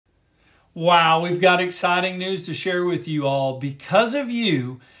Wow, we've got exciting news to share with you all. Because of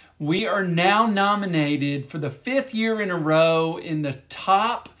you, we are now nominated for the 5th year in a row in the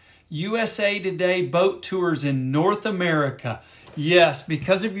top USA Today boat tours in North America. Yes,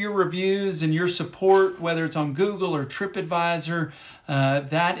 because of your reviews and your support, whether it's on Google or TripAdvisor,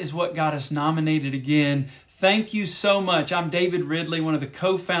 that is what got us nominated again. Thank you so much. I'm David Ridley, one of the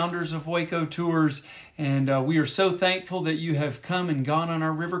co-founders of Waco Tours, and we are so thankful that you have come and gone on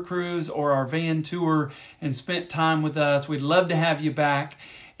our river cruise or our van tour and spent time with us. We'd love to have you back.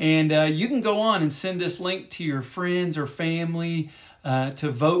 And you can go on and send this link to your friends or family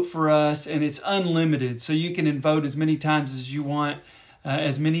to vote for us, and it's unlimited. So you can vote as many times as you want,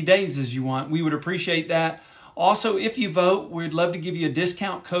 as many days as you want. We would appreciate that. Also, if you vote, we'd love to give you a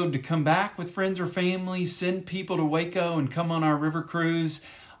discount code to come back with friends or family, send people to Waco and come on our river cruise.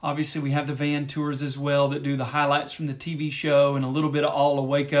 Obviously, we have the van tours as well that do the highlights from the TV show and a little bit of all of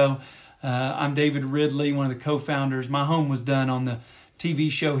Waco. I'm David Ridley, one of the co-founders. My home was done on the TV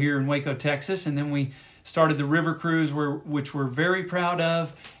show here in Waco, Texas, and then we started the river cruise, which we're very proud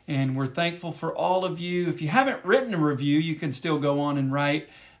of, and we're thankful for all of you. If you haven't written a review, you can still go on and write.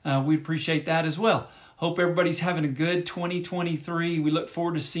 We appreciate that as well. Hope everybody's having a good 2023. We look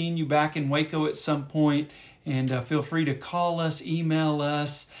forward to seeing you back in Waco at some point, and feel free to call us, email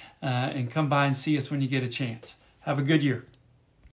us, and come by and see us when you get a chance. Have a good year.